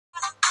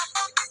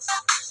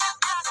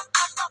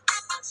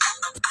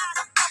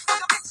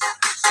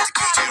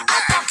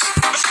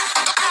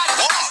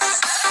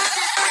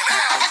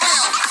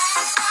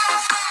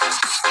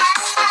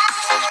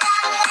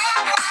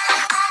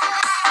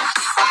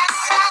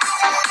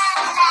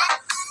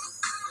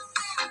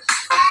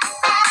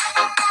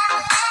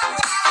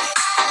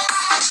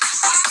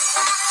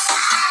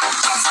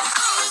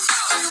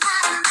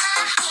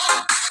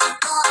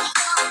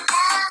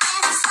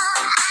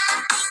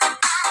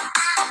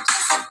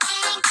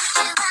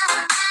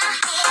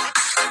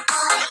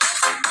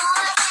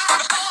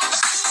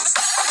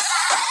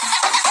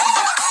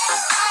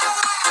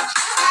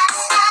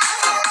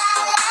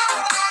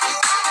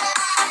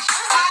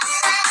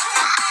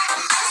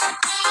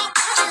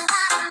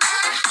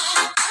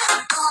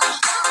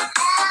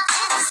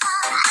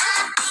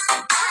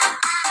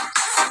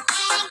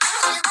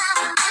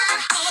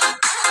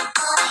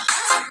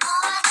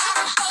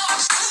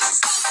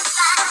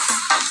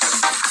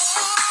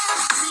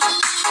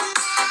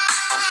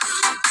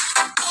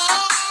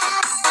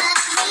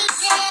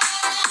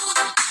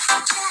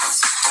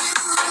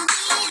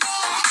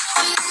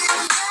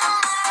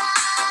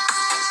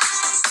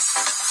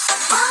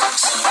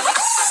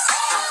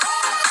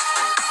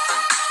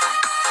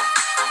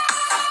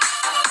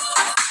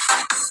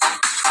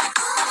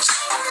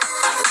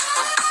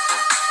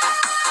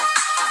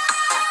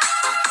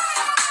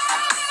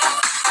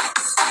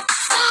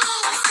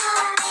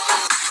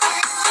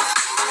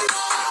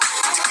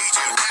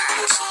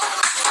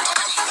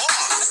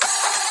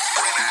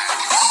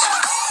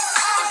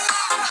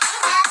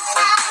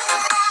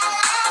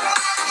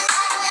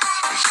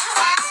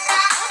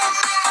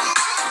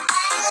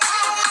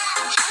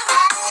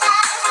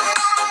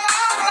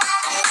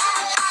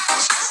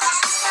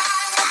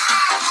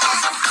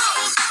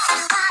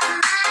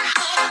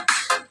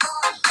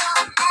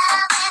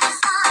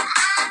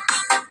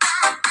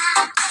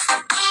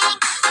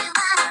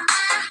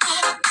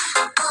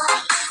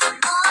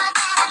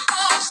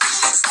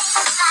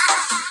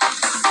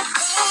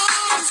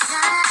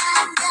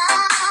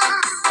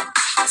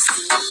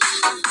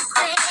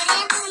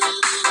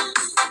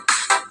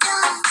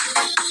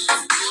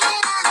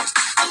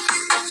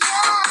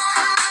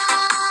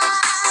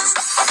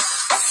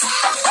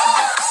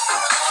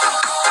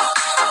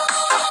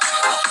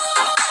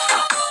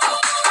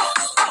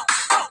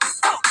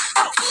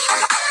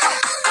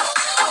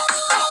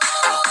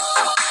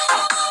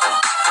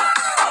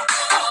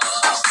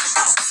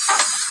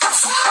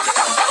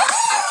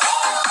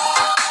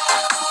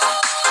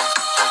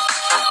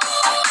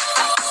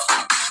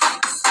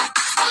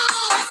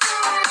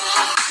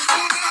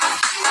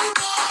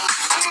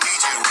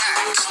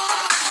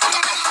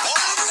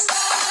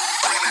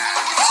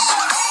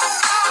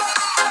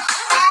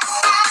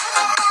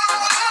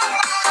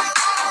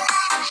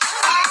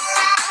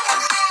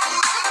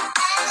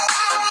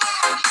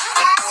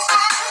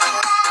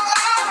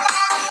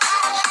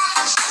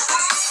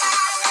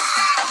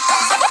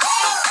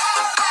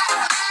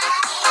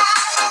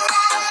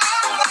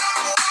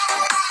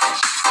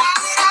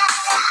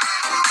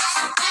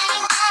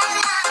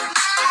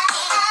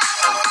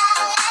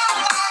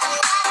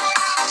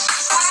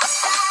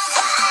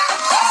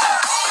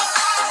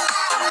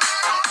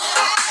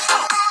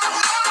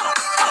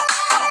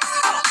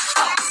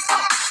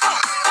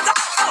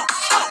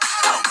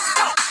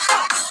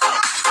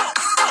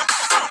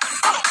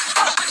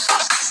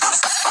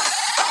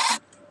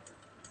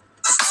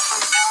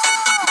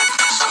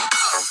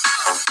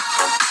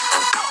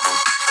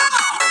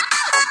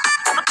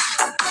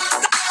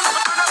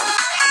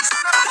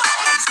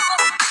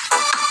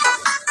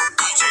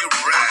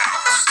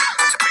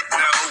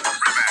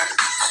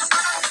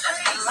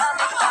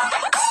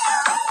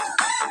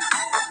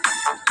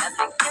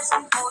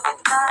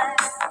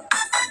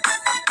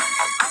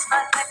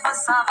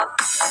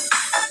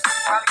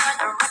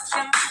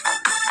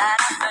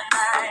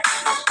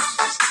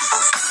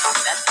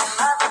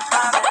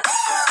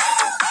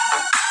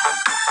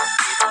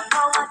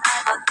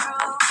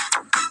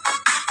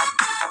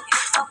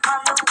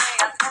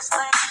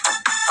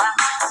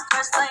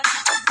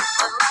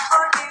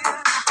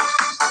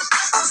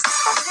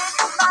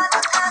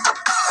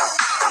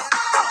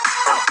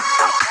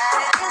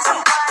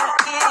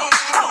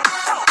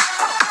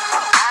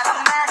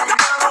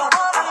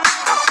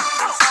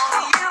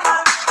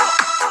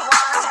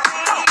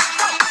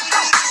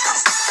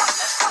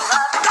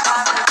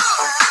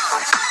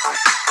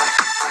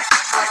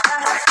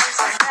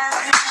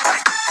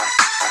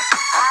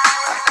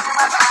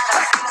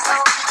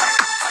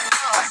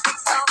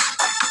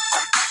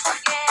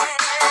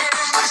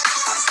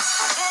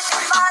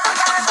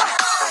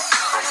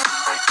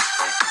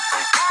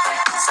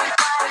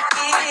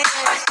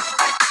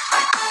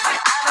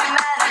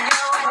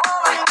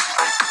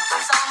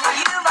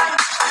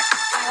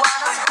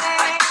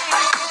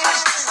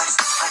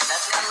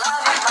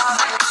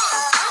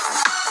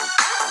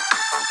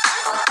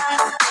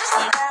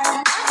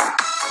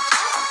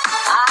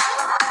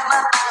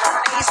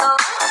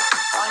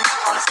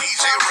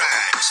DJ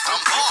Rex, the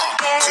Ball,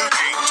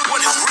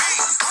 2K23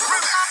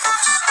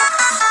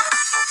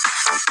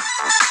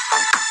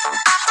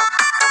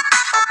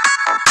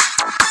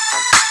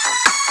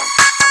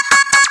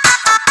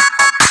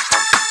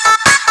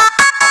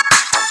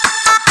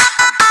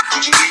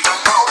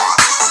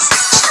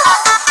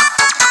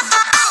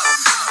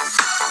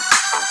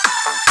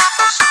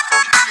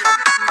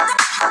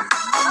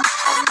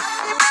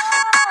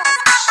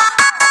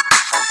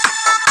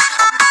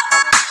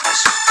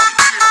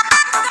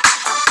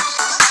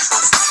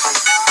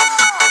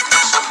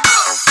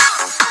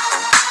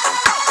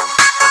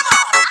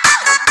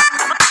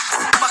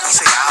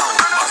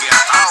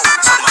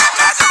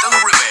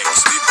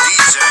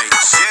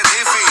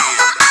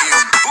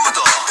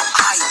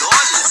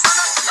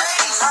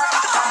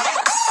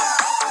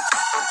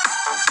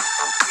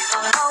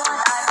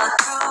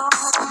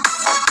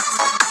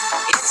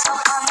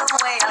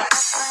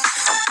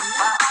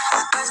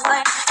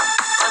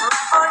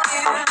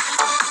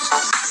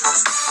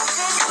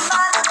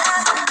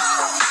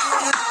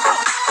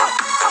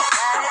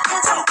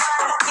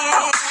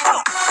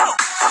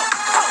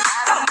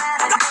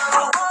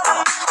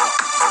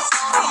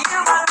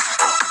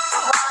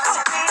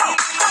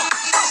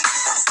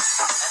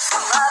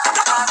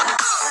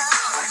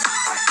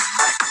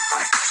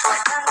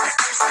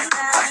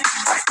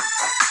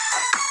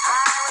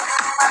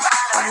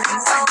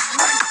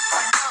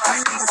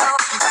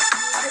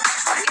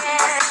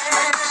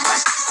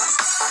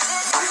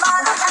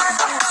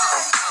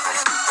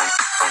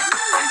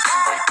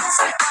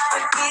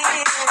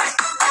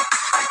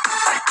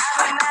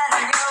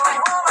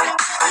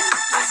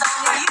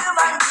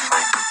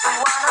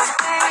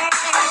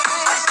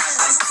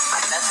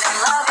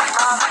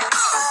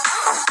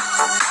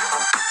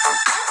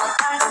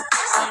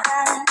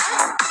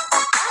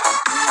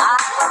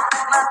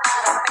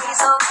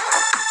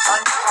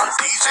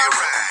 DJ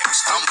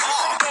Rex, the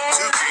Ball,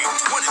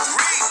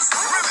 2K23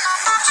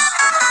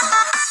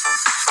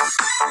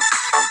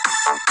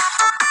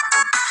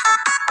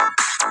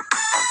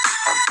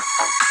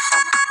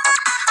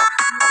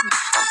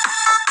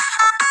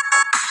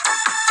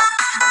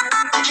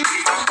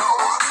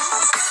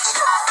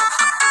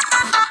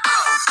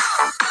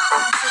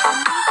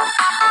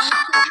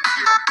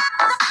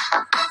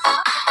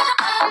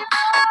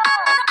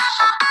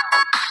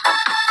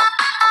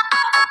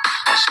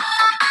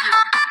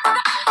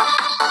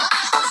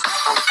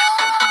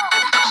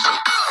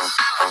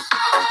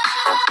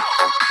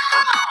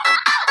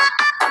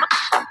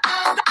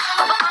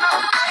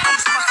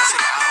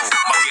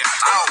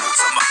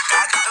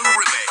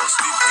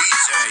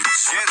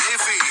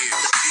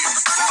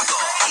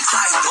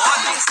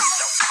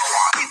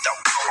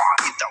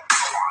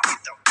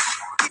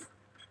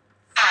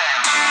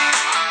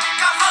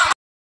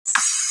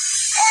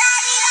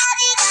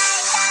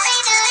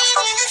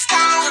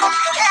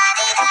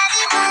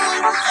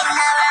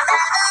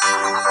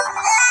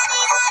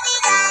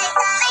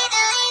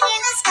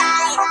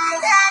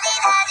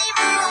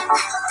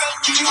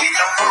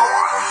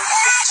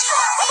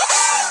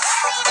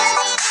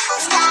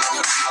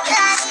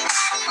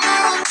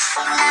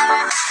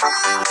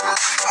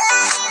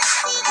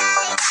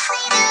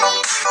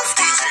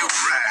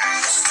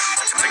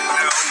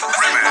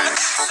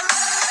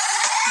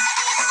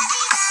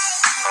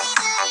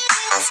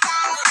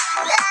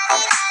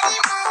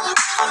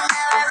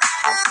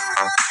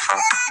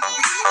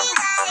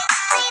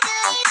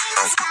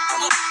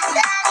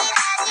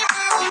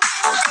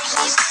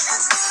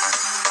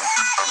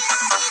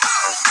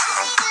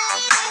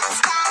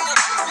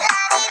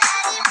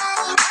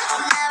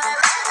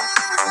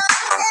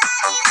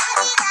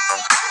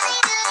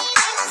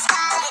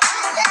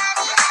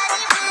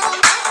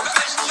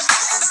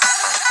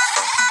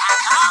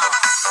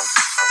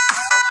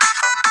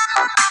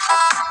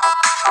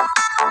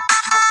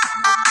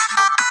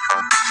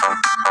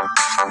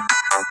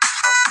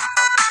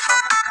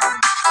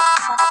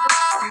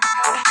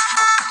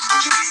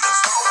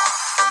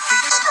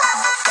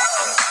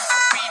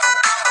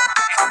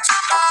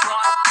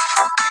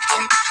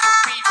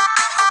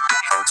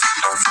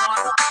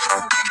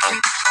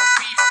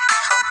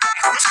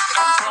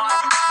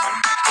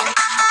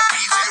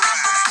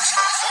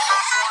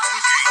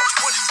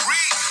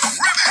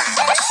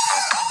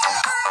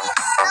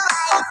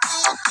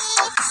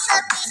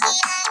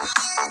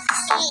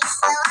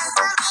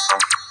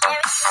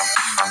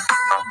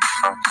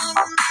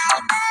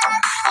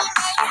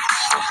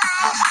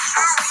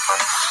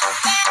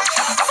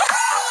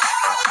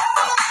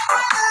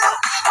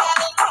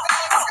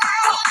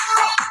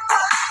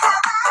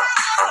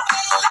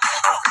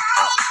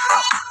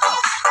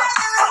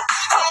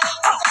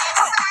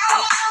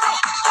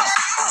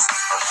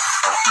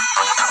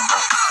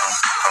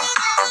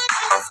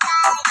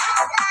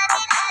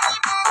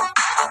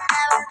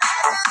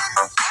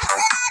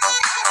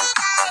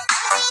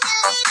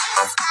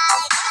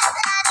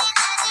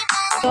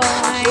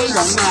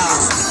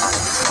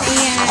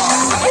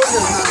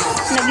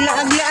 Ayan.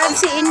 Laag-laag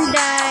si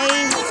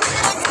Inday.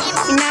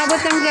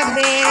 Inabot ang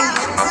gabi.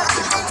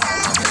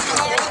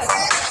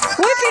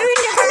 Uy, pero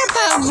hindi ako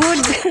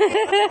napagod.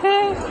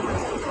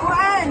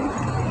 Kuan,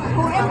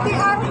 kung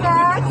MTR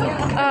ka,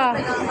 Ah,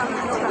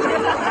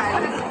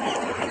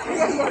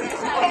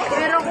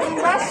 pero kung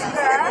bus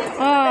ka,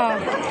 ah.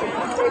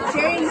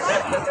 change.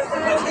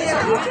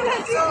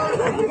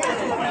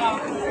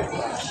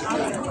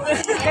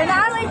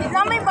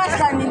 Kaya may bus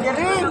ka, hindi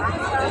rin.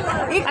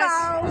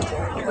 Ikaw,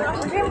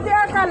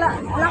 MTR ka,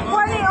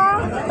 lakwa ni oh.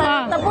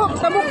 Ah.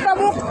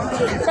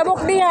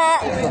 Tabuk diha.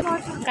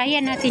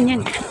 Kaya natin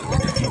yan.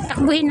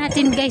 Takbuhin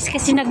natin guys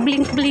kasi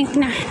nag-blink-blink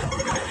na.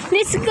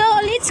 Let's go,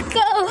 let's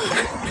go.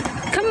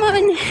 Come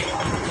on.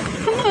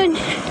 Come on.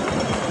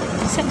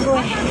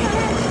 Sagwe.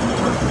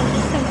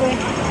 Sagwe.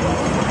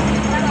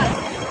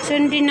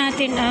 Sundin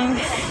natin ang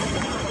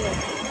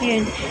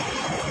yun.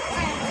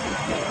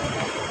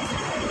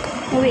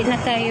 Uwi na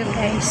tayo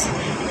guys.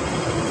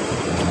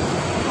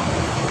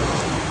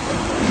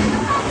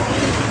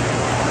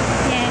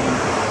 Yan.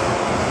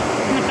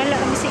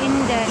 Nakalaog si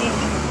Inday.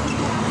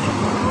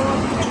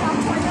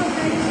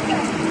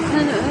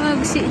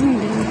 Nakalaog si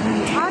Inday.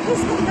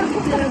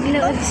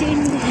 Nakalaog si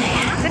Inday.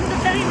 Ganito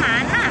dari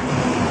mana?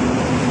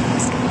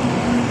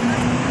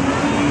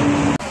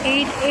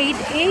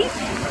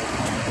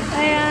 888.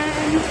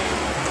 Ayan.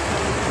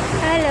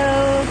 Hello.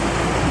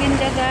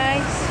 Ganda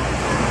guys.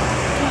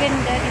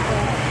 Ganda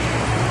diba?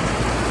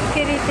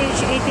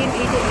 Heritage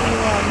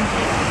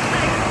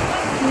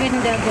 1881.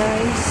 Ganda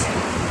guys.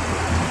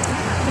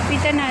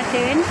 Lapitan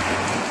natin.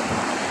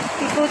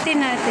 Ikutin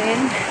natin.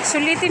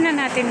 Sulitin na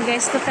natin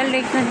guys. Total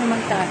late na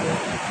naman tayo.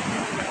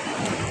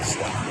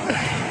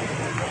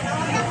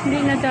 Hindi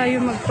na tayo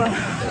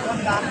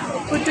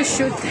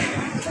magpa-photoshoot.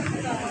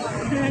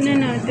 Ano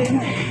natin?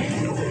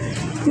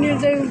 Hindi na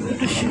tayo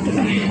photoshoot.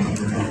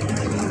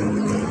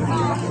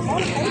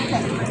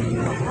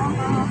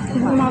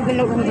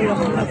 Magalaw ang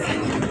gulak-gulak.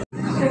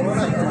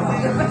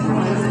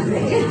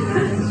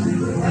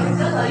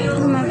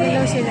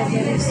 Magalaw sila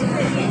guys.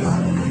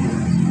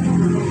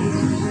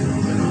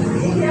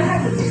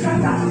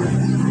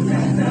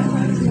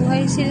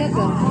 Buhay sila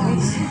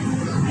guys.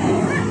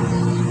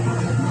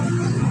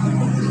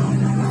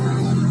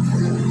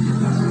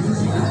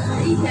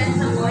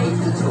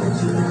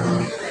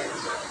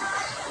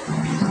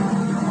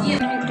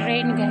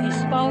 Train guys.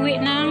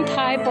 Pauwi ng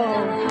Taipo.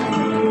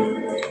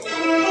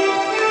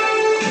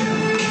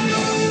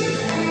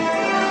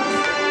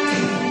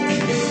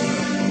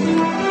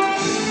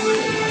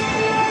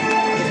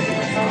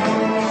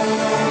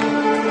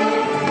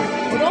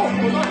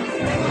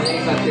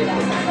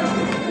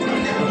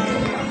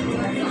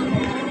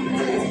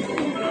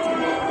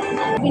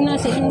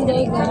 Binasa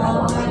Inday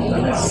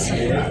guys.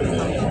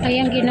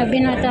 Ayan,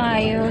 ginabi na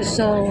tayo.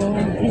 So,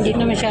 hindi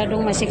na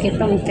masyadong masikip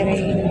ang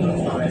train.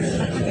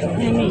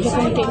 Ayan, medyo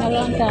konti na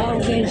lang tao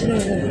guys.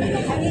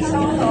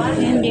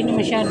 Ayan, hindi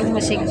na masyadong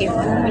masikip.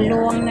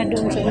 Maluwang na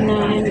doon sa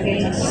unahan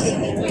guys.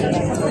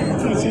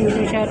 Kasi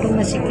hindi masyadong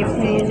masikip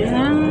ngayon.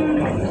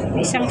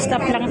 Isang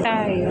stop lang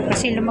tayo.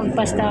 Kasi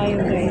lumagpas tayo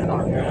guys.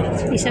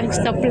 Isang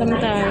stop lang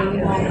tayo.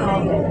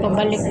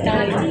 Pabalik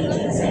tayo.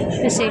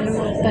 Kasi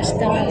lumagpas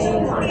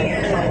tayo.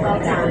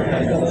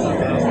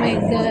 Oh my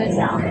God.